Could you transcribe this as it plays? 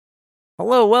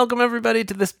Hello, welcome everybody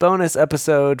to this bonus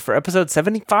episode for episode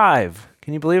 75.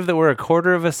 Can you believe that we're a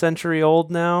quarter of a century old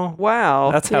now?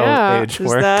 Wow. That's how age Is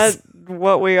works. that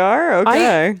what we are?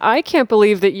 Okay. I can't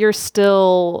believe that you're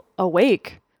still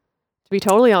awake, to be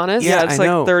totally honest. Yeah, It's I like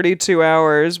know. 32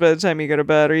 hours by the time you go to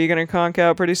bed. Are you going to conk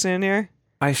out pretty soon here?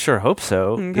 I sure hope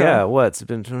so. Okay. Yeah, it's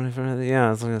been 25,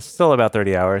 it's still about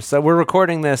 30 hours. So we're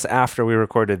recording this after we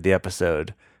recorded the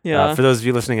episode. Yeah. For those of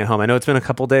you listening at home, I know it's been a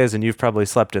couple days and you've probably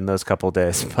slept in those couple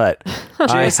days, but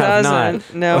I Jace have not.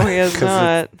 hasn't. No, he has 'Cause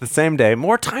not. it's the same day.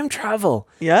 More time travel.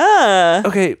 Yeah.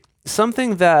 Okay,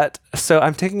 something that, so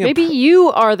I'm taking a Maybe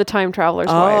you are the time traveler's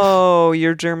wife. Oh,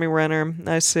 you're Jeremy Renner.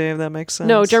 I see. That makes sense.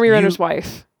 No, Jeremy Renner's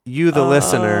wife. You, the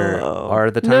listener, Oh. are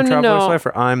the No, time no, traveler's no. wife,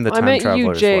 or I'm the I time meant you,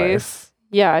 traveler's Jace. wife?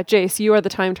 Yeah, Jace, you are the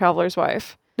time traveler's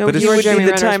wife. No, But you it's- would be Jeremy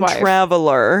the Renner's time wife.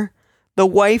 traveler. The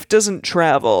wife doesn't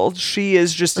travel. She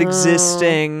is just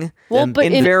existing. Well, And but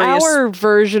in in various- our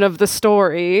version of the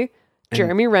story,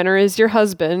 Jeremy Renner is your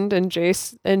husband, and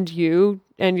Jace and you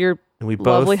and your And we both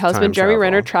lovely time husband, Jeremy travel.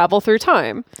 Renner, travel through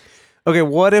time. Okay,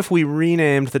 what if we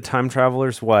renamed the time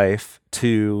traveler's wife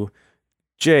to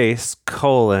Jace,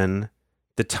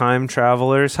 the time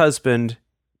traveler's husband,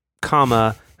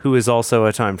 who is also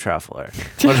a time traveler?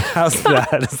 How's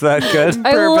that? Is that good?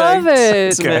 I love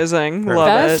It's it. amazing. Perfect.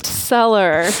 Love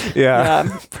Bestseller. Yeah.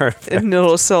 Yeah. Perfect. it. And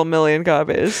it'll sell a million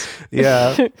copies.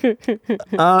 Yeah.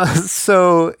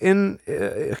 So in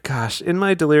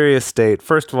my delirious state,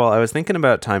 first of all, I was thinking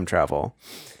about time travel,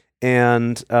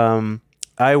 and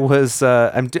I was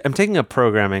I'm taking a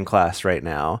programming class right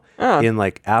now in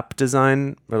like app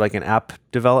design or like an app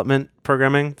development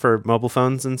programming for mobile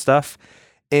phones and stuff.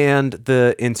 And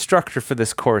the instructor for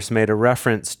this course made a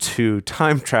reference to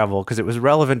time travel because it was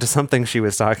relevant to something she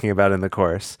was talking about in the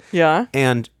course. Yeah.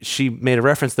 And she made a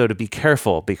reference, though, to be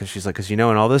careful because she's like, because in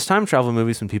all those time travel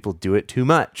movies, when people do it too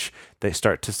much, they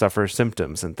start to suffer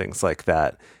symptoms and things like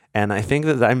that. And I think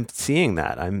that I'm seeing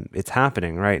that. It's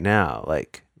happening right now,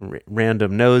 like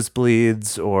random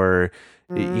nosebleeds or,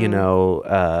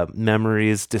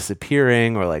 memories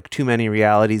disappearing or like too many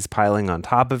realities piling on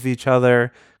top of each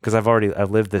other. Because I've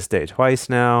lived this day twice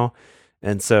now.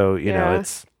 And so,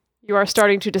 it's... You are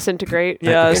starting to disintegrate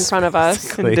Yes. in front of us.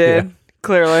 Basically, Indeed.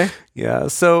 Clearly. Yeah,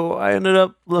 so I ended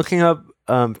up looking up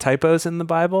typos in the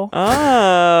Bible.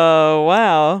 Oh,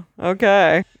 wow.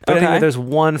 Okay. But okay. anyway, there's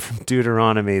one from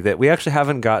Deuteronomy that we actually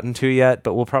haven't gotten to yet,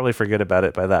 but we'll probably forget about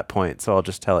it by that point, so I'll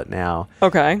just tell it now.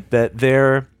 Okay. That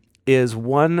there is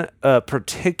one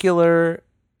particular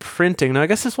printing. Now, I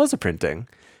guess this was a printing.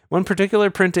 One particular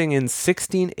printing in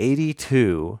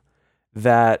 1682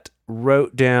 that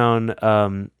wrote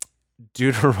down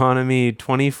Deuteronomy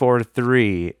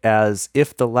 24:3 as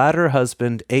if the latter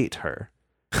husband ate her.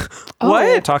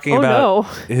 What? Talking Oh, about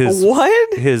no.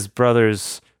 What? his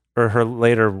brother's or her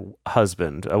later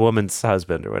husband, a woman's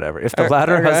husband or whatever. If the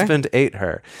latter okay. husband ate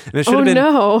her. And it should Oh, have been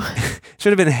no.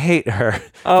 should have been hate her.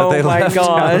 Oh, but they my left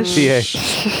out gosh. the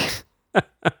H.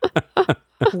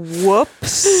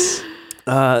 Whoops.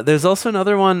 There's also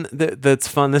another one that's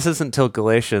fun. This isn't till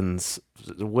Galatians,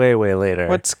 way, way later.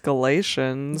 What's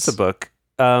Galatians? It's a book.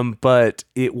 But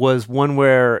it was one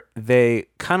where they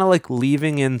kind of like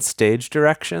leaving in stage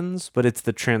directions, but it's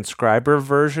the transcriber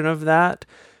version of that,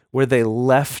 where they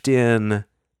left in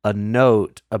a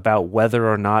note about whether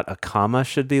or not a comma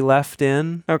should be left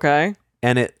in. Okay.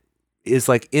 And it is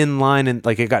like in line and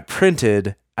like it got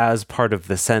printed as part of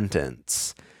the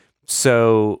sentence.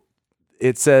 So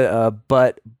it said,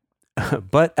 but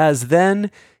as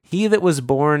then he that was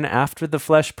born after the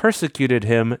flesh persecuted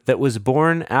him that was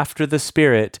born after the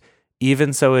spirit,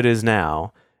 even so it is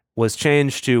now, was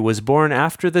changed to was born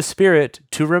after the spirit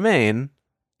to remain,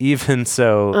 even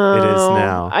so it is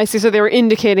now. I see. So they were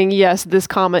indicating, yes, this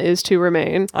comma is to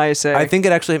remain. I say. I think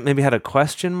it actually maybe had a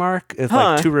question mark. It's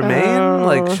like Huh. to remain. Oh.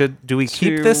 Like, do we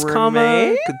keep To this comma?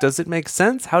 remain? Does it make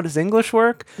sense? How does English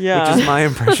work? Yeah. Which is my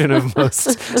impression of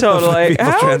most. Totally. people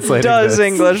How translating does this.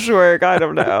 English work? I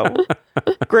don't know.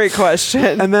 Great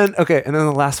question. And then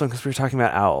the last one, because we were talking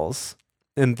about owls.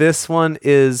 And this one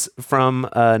is from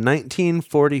a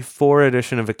 1944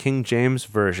 edition of a King James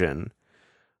version.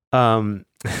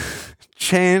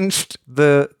 Changed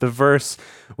the verse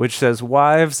which says,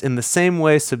 "Wives, in the same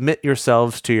way submit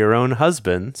yourselves to your own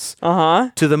husbands,"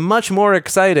 to the much more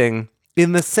exciting,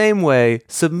 "In the same way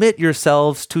submit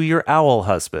yourselves to your owl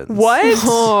husbands." What?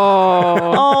 Oh.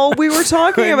 Oh, we were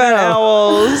talking I about know.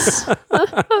 owls.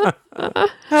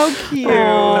 How cute.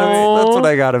 That's what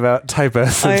I got about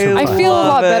typos. I I feel a lot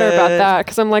love better about it. that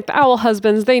because I'm like the owl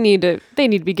husbands. They need to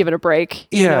be given a break.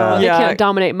 You Yeah. know? They Yeah. can't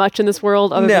dominate much in this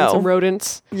world other No. than some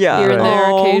rodents Yeah. here and there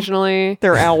Oh, occasionally.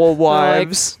 They're owl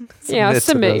wives. Yeah, to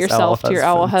submit those yourself owl to your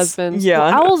owl husbands. husbands. Yeah.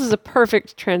 Well, owls is a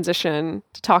perfect transition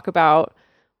to talk about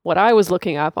what I was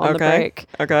looking up on the break,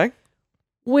 Okay.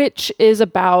 which is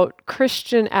about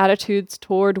Christian attitudes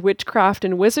toward witchcraft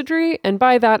and wizardry, and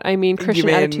by that I mean Christian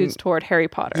mean- attitudes toward Harry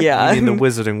Potter. Yeah. You mean the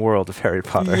wizarding world of Harry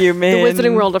Potter. You mean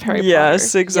Wizarding World of Harry Potter.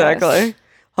 Yes, exactly. Yes.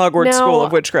 Hogwarts Now- School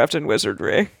of Witchcraft and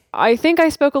Wizardry. I think I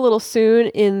spoke a little soon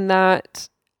in that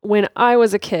when I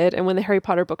was a kid and when the Harry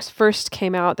Potter books first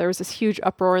came out, there was this huge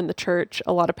uproar in the church.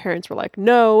 A lot of parents were like,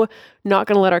 no, not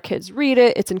going to let our kids read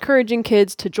it. It's encouraging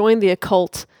kids to join the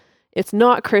occult. It's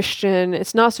not Christian.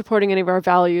 It's not supporting any of our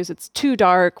values. It's too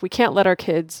dark. We can't let our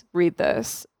kids read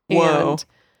this. Whoa. And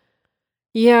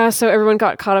yeah, so everyone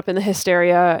got caught up in the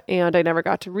hysteria and I never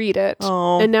got to read it.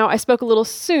 Oh. And now I spoke a little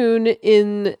soon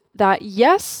in that,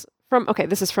 yes,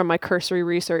 this is from my cursory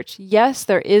research. Yes,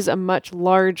 there is a much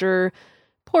larger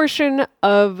portion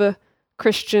of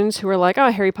Christians who are like,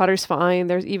 oh, Harry Potter's fine.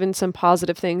 There's even some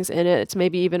positive things in it. It's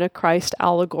maybe even a Christ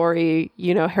allegory,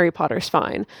 Harry Potter's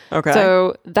fine. Okay.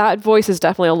 So that voice is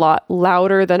definitely a lot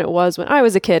louder than it was when I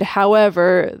was a kid.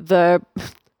 However,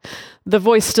 the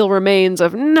voice still remains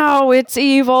of, no, it's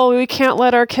evil. We can't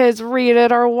let our kids read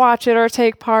it or watch it or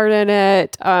take part in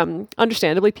it.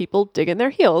 Understandably, people dig in their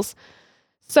heels.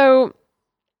 So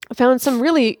I found some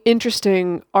really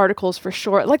interesting articles for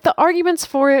sure. Like the arguments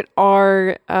for it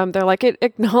are, they're like, it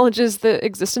acknowledges the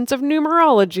existence of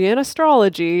numerology and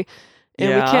astrology. And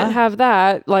we Yeah. can't have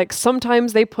that. Like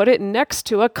sometimes they put it next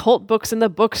to occult books in the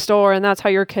bookstore, and that's how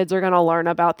your kids are going to learn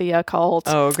about the occult.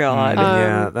 Oh God.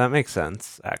 Yeah, that makes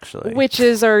sense, actually.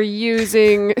 Witches are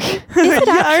using. Is it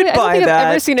Yeah, actually? I'd buy I don't think I've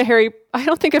ever that. seen a Harry. I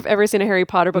don't think I've ever seen a Harry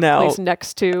Potter book No. placed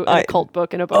next to an occult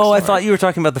book in a bookstore. Oh, I thought you were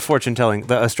talking about the fortune telling,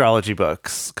 the astrology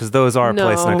books, because those are No.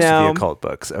 placed next to No. the occult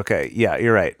books. Okay, yeah,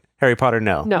 you're right. Harry Potter,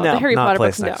 no. No, No, the Harry Not Potter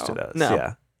placed books, next to no. those. No.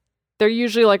 Yeah. They're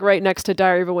usually like right next to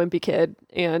Diary of a Wimpy Kid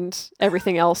and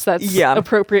everything else that's Yeah.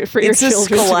 appropriate for It's your a children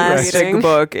to be scholastic reading.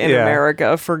 book in Yeah.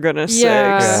 America, for goodness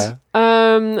Yeah. sakes.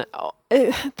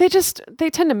 They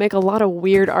tend to make a lot of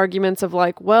weird arguments of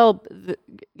like, well,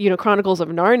 Chronicles of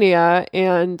Narnia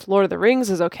and Lord of the Rings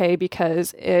is okay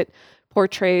because it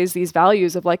portrays these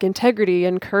values of like integrity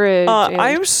and courage. And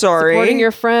I'm sorry. supporting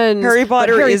your friends. Harry but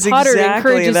Potter Harry is Potter exactly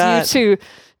encourages that. you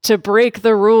to break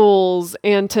the rules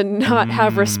and to not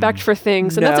have respect for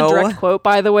things. And that's a No. direct quote,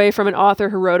 by the way, from an author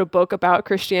who wrote a book about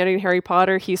Christianity and Harry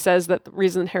Potter. He says that the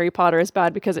reason Harry Potter is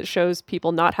bad because it shows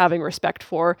people not having respect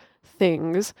for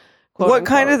things. quote What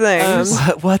kind of unquote.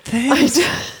 things? What things?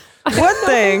 What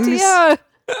things? Yeah.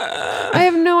 I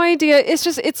have no idea.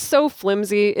 It's so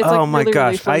flimsy. It's Oh like my really, really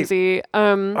gosh, I- flimsy.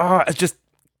 Oh, it's just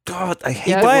God. I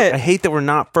hate Yeah. that. What? I hate that we're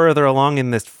not further along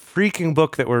in this freaking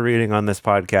book that we're reading on this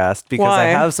podcast because Why? I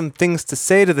have some things to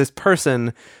say to this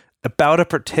person about a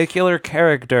particular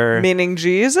character. Meaning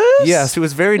Jesus? Yes, who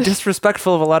was very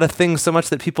disrespectful of a lot of things so much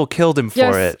that people killed him for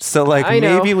Yes, it. So like I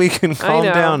know. maybe we can calm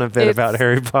know. down a bit It's- about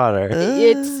Harry Potter.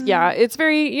 It's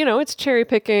very, it's cherry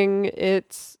picking.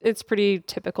 It's pretty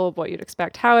typical of what you'd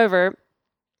expect. However,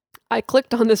 I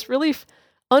clicked on this really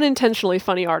unintentionally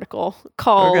funny article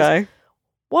called Okay.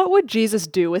 "What Would Jesus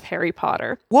Do with Harry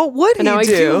Potter?" What would And he now I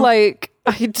do? do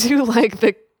like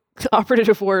the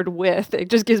operative word "with." It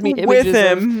just gives me images with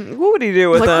of him? What would he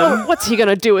do with like, him? what's he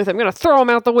gonna do with him? Gonna throw him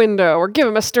out the window or give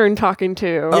him a stern talking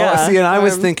to? Oh, Yeah. see, and I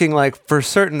was Um, thinking like for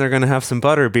certain they're gonna have some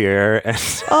butterbeer and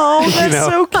Oh, you that's know,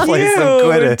 so cute. play some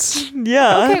Quidditch.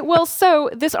 Yeah. Okay, well, so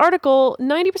this article,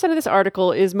 90% of this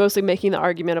article is mostly making the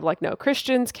argument of like, no,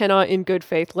 Christians cannot in good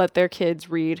faith let their kids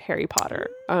read Harry Potter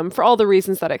for all the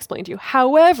reasons that I explained to you.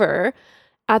 However,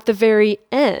 at the very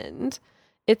end,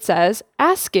 it says,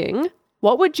 asking,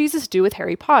 what would Jesus do with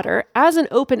Harry Potter as an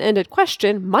open-ended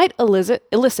question might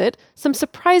elicit some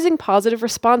surprising positive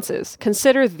responses.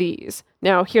 Consider these.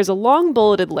 Now, here's a long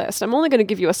bulleted list. I'm only going to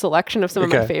give you a selection of some of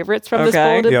my Okay. favorites from this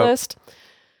Okay. bulleted Yep. list.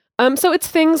 So it's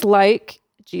things like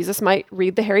Jesus might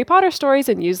read the Harry Potter stories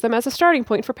and use them as a starting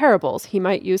point for parables. He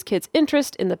might use kids'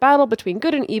 interest in the battle between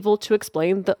good and evil to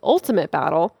explain the ultimate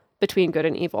battle between good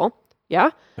and evil.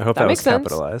 Yeah? I hope That that, was makes sense.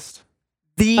 capitalized.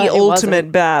 The It ultimate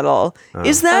wasn't. battle.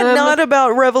 Is that Um, not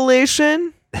about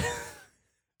Revelation?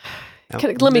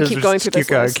 Let me keep going through this Keep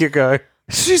going, list. keep going.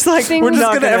 She's like, Things- We're just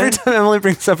not gonna, every time Emily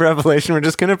brings up Revelation, we're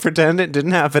just gonna pretend it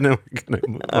didn't happen and we're gonna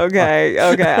move on. Okay.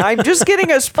 I'm just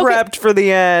getting us prepped for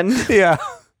the end. Yeah.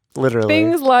 Literally.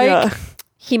 Things like Yeah.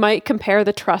 He might compare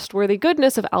the trustworthy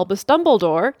goodness of Albus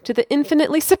Dumbledore to the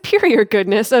infinitely superior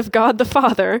goodness of God the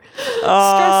Father, stressing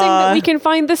that we can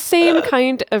find the same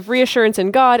kind of reassurance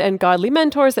in God and godly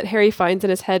mentors that Harry finds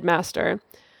in his headmaster.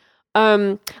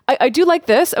 I do like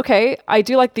this. Okay, I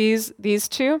do like these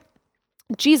two.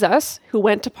 Jesus, who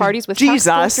went to parties with tax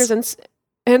collectors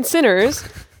and sinners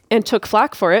and took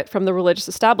flack for it from the religious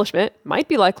establishment, might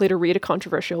be likely to read a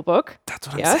controversial book. That's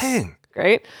what I'm saying.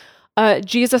 Great.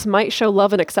 Jesus might show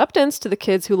love and acceptance to the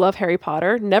kids who love Harry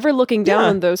Potter, never looking down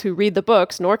on those who read the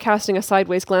books, nor casting a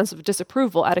sideways glance of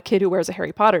disapproval at a kid who wears a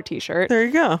Harry Potter t-shirt. There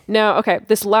you go. Now, okay,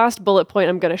 this last bullet point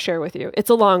I'm going to share with you.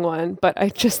 It's a long one, but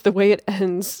the way it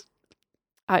ends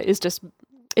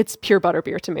it's pure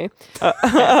butterbeer to me.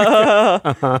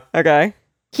 Okay.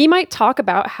 He might talk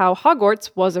about how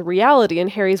Hogwarts was a reality in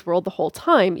Harry's world the whole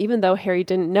time, even though Harry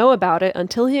didn't know about it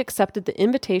until he accepted the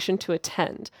invitation to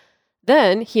attend.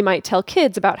 Then he might tell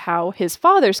kids about how his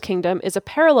father's kingdom is a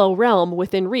parallel realm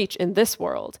within reach in this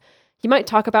world. He might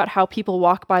talk about how people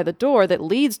walk by the door that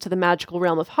leads to the magical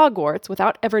realm of Hogwarts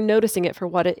without ever noticing it for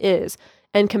what it is,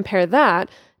 and compare that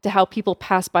to how people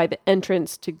pass by the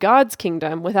entrance to God's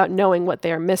kingdom without knowing what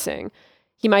they are missing.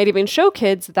 He might even show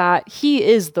kids that he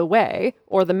is the way,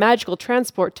 or the magical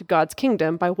transport to God's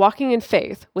kingdom, by walking in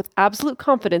faith with absolute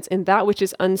confidence in that which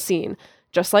is unseen,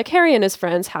 just like Harry and his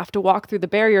friends have to walk through the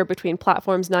barrier between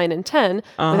platforms 9 and 10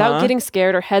 without getting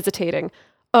scared or hesitating.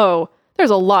 Oh,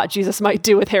 there's a lot Jesus might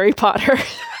do with Harry Potter.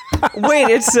 Wait,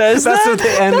 it says That's that? what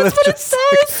they end with. It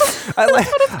says.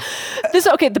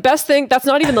 Okay, the best thing, that's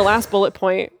not even the last bullet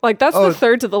point. Like, that's the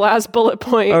third to the last bullet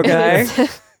point. Okay.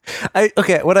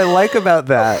 What I like about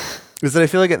that is that I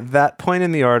feel like at that point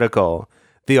in the article,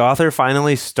 the author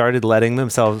finally started letting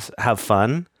themselves have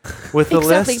fun with the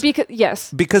list.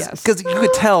 Because you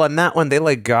could tell on that one, they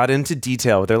like got into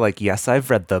detail. They're like, yes, I've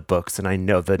read the books and I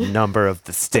know the number of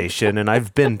the station and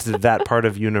I've been to that part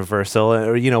of Universal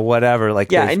or, whatever.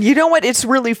 Like, yeah. And you know what? It's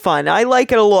really fun. I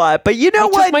like it a lot, but you know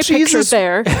what? My picture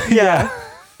there. Yeah.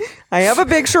 I have a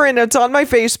picture and it's on my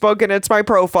Facebook and it's my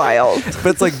profile. But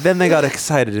it's like, then they got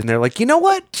excited and they're like, you know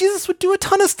what? Jesus would do a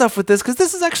ton of stuff with this because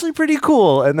this is actually pretty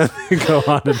cool. And then they go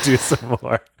on and do some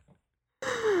more.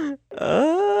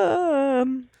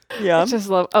 Yeah. I just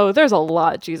love, there's a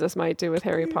lot Jesus might do with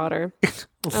Harry Potter.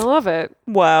 I love it.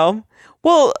 Wow.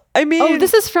 Well, I mean.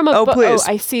 this is from a book. Please.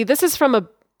 I see. This is from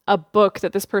a book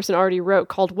that this person already wrote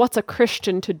called What's a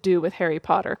Christian to Do with Harry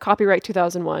Potter? Copyright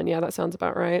 2001. Yeah, that sounds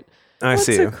about right. What's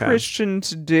a Christian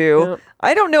to do? Yep.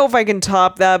 I don't know if I can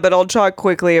top that, but I'll talk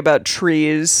quickly about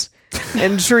trees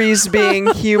and trees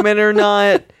being human or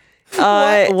not.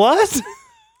 What?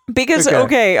 Because,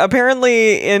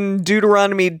 apparently in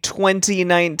Deuteronomy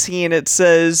 20:19, it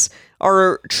says,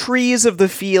 are trees of the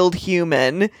field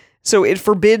human? So it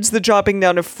forbids the chopping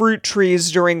down of fruit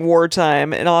trees during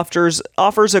wartime and offers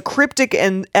a cryptic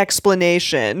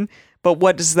explanation. But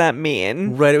what does that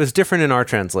mean? Right, it was different in our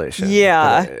translation.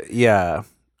 Yeah. Yeah.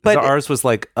 But ours was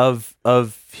like of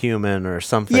human or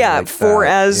something like for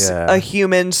that. As a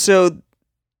human, so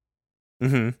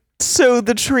so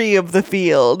the tree of the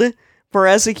field. For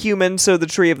as a human, so the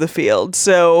tree of the field.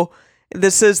 So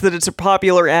this says that it's a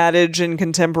popular adage in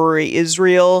contemporary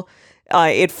Israel.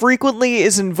 It frequently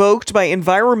is invoked by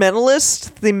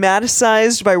environmentalists,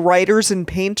 thematicized by writers and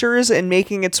painters, and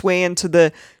making its way into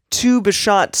the Tu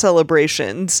B'Shat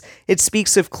celebrations. It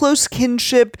speaks of close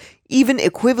kinship, even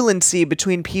equivalency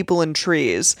between people and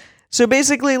trees. So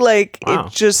basically, like, wow.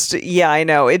 It just, I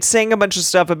know. It's saying a bunch of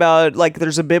stuff about, like,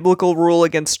 there's a biblical rule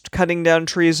against cutting down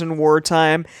trees in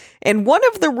wartime. And one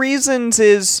of the reasons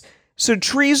is, so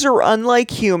trees are unlike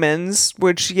humans,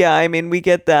 which, we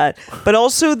get that. But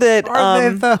also that... Are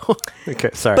they, though? Okay,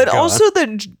 sorry. But also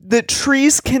that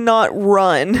trees cannot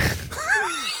run.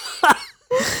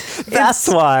 That's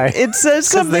why. It says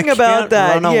something about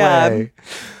that. Away.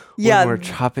 Yeah, when we're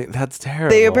chopping. That's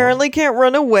terrible. They apparently can't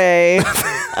run away. They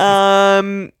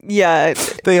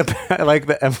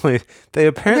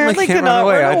apparently can't run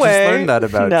away. I just learned that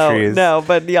about trees. No,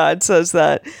 but it says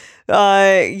that.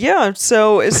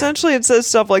 So essentially it says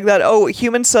stuff like that. Oh,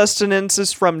 human sustenance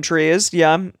is from trees.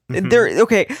 Yeah.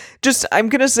 Mm-hmm. I'm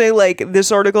going to say, like,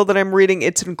 this article that I'm reading,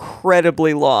 it's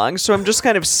incredibly long. So I'm just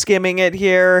kind of skimming it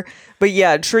here.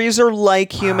 But trees are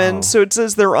like humans. Wow. So it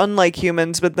says they're unlike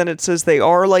humans, but then it says they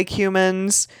are like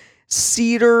humans.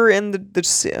 Cedar and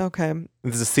okay.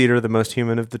 Is the cedar the most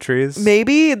human of the trees?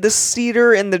 Maybe the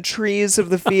cedar and the trees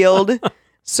of the field.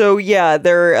 So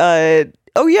they're,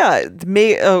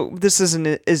 this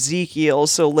isn't Ezekiel,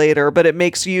 so later, but it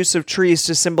makes use of trees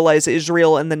to symbolize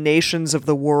Israel and the nations of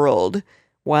the world.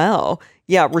 Wow.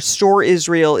 Yeah, restore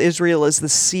Israel. Israel is the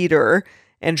cedar.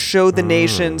 and show the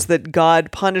nations that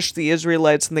God punished the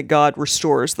Israelites and that God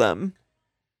restores them.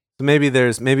 So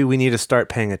maybe we need to start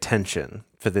paying attention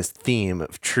for this theme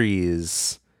of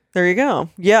trees. There you go.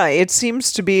 Yeah, it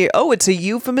seems to be, it's a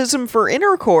euphemism for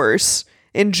intercourse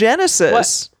in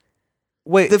Genesis.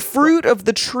 Wait, The fruit of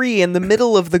the tree in the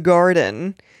middle of the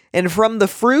garden. And from the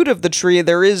fruit of the tree,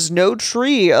 there is no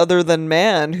tree other than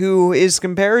man, who is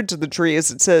compared to the tree,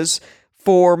 as it says,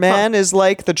 for man is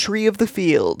like the tree of the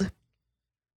field.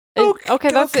 Okay,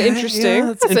 that's okay, interesting. yeah,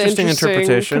 that's That's an interesting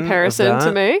interpretation of comparison to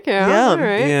that. make. Yeah. Yeah. All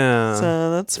right. Yeah.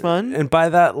 So that's fun. And by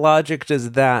that logic,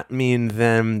 does that mean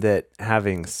then that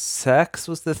having sex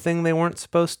was the thing they weren't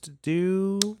supposed to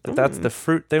do? That that's the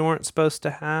fruit they weren't supposed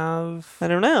to have? I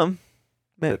don't know.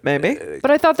 Maybe. But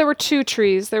I thought there were two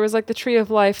trees. There was like the tree of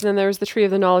life, and then there was the tree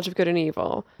of the knowledge of good and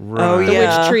evil. Oh, The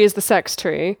yeah. which tree is the sex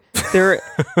tree? There,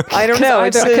 I don't know.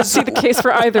 It I could says, see the case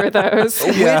for either of those.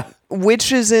 Yeah.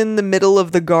 which is in the middle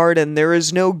of the garden. There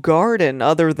is no garden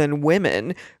other than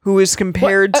women, who is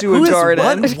compared to a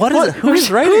garden. Who is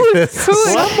writing this?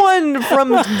 Someone from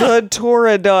the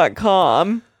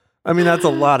Torah.com. I mean, that's a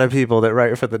lot of people that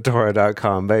write for the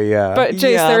Torah.com, but yeah. But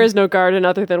Jace, Yeah. there is no garden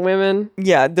other than women.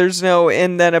 Yeah, there's no,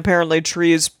 and then apparently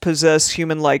trees possess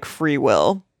human-like free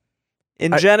will.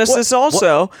 In Genesis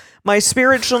also, my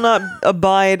spirit shall not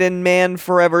abide in man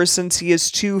forever, since he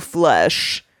is two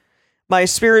flesh. My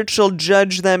spirit shall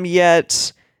judge them,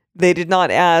 yet they did not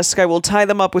ask. I will tie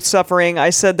them up with suffering. I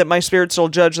said that my spirit shall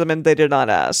judge them, and they did not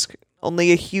ask.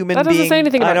 Only a human That doesn't being. say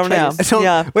anything I about don't know. trees. So,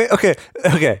 Yeah. Wait, okay.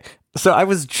 So I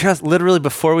was just literally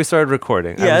before we started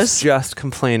recording, I was Yes. just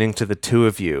complaining to the two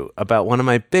of you about one of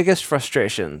my biggest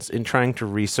frustrations in trying to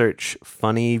research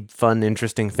funny, fun,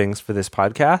 interesting things for this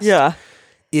podcast. Yeah.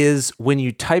 Is when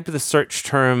you type the search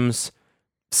terms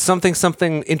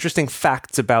something interesting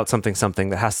facts about something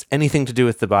that has anything to do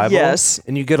with the Bible. Yes.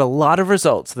 And you get a lot of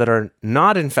results that are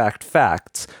not in fact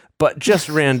facts, but just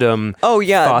random Oh,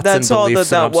 yeah, thoughts that's and all beliefs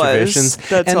that and was. observations.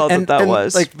 That's all that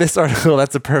was. Like this article,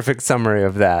 that's a perfect summary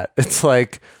of that. It's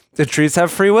like the trees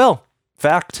have free will.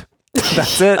 Fact.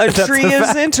 That's it. A That's tree is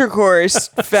fact. intercourse.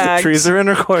 Fact. Trees are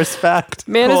intercourse. Fact.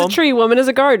 Man Cool. is a tree, woman is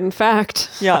a garden. Fact.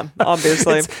 Yeah,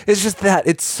 obviously. It's just that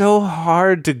it's so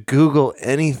hard to Google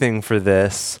anything for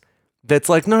this. That's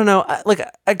like, no.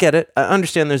 I get it. I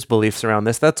understand there's beliefs around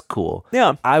this. That's cool.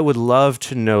 Yeah. I would love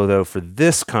to know though for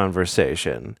this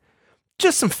conversation,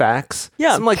 just some facts.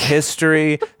 Yeah. Some like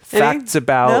history, facts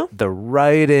about No? the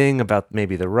writing, about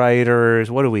maybe the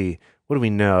writers. What do we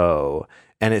know?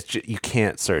 And it's you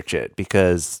can't search it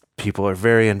because people are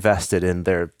very invested in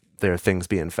their things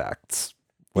being facts,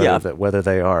 whether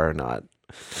they are or not.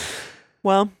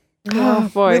 Well, Oh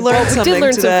boy. we learned Well, we something did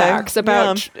learn today. some facts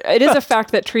about. It is a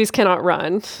fact that trees cannot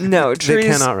run. no, trees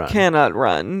cannot run. cannot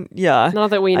run. Yeah. Not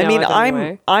that we know. I mean, of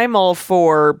anyway. I'm all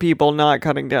for people not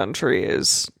cutting down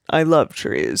trees. I love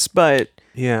trees, but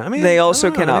Yeah, I mean they I also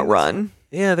don't know, I cannot think that's- run.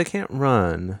 Yeah, they can't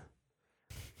run.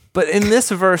 But in this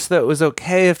verse, though, it was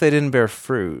okay if they didn't bear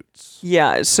fruits.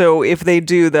 Yeah, so if they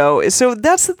do though, so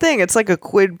that's the thing. It's like a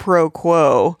quid pro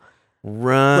quo.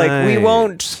 Right. Like we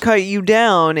won't cut you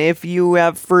down if you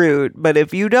have fruit, but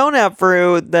if you don't have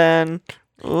fruit, then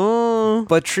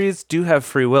But trees do have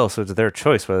free will, so it's their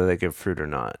choice whether they give fruit or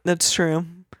not. that's true.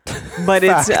 But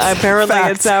it's Fact. apparently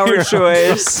Fact. it's our Here on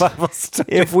choice Bible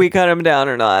study. if we cut them down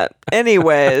or not.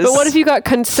 Anyways, But what if you got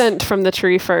consent from the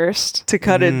tree first? to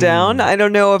cut it down? I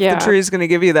don't know if Yeah. the tree is going to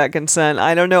give you that consent.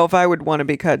 I don't know if I would want to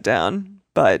be cut down,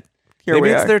 but here Maybe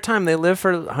we it's are. their time. They live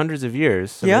for hundreds of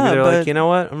years. So Yeah, maybe they're but- like, you know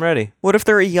what? I'm ready. What if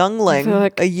they're a youngling, I feel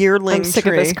like a yearling I'm sick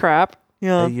tree? of this crap.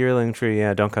 Yeah, A yearling tree,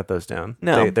 yeah, don't cut those down.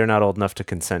 No. They're not old enough to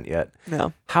consent yet.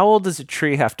 no. How old does a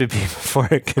tree have to be before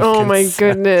it can Oh my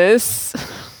consent? goodness.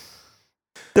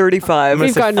 35. gonna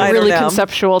We've say gotten I don't really know.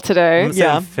 conceptual I'm today. gonna say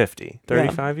Yeah. 50.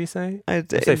 35, you say? I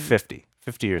I say 50.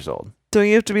 50 years old. Don't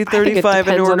you have to be think it 35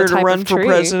 in depends on order the to type run of for tree.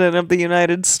 president of the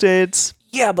United States?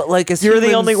 Yeah, but like as You're the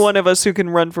humans- only one of us who can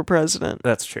run for president.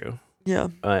 That's true. Yeah.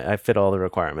 I fit all the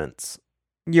requirements.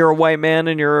 You're a white man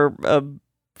and you're a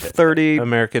 30.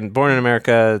 Born in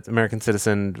America, American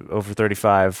citizen, over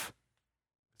 35.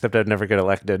 Except I'd never get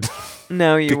elected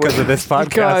No, you because of wouldn't. this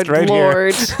podcast God right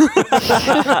Lord.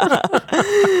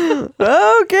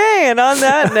 Okay, and on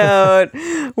that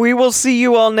note, we will see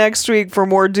you all next week for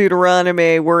more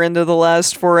Deuteronomy. We're into the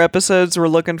last 4 episodes. We're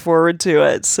looking forward to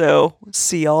it. So,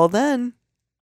 see y'all then.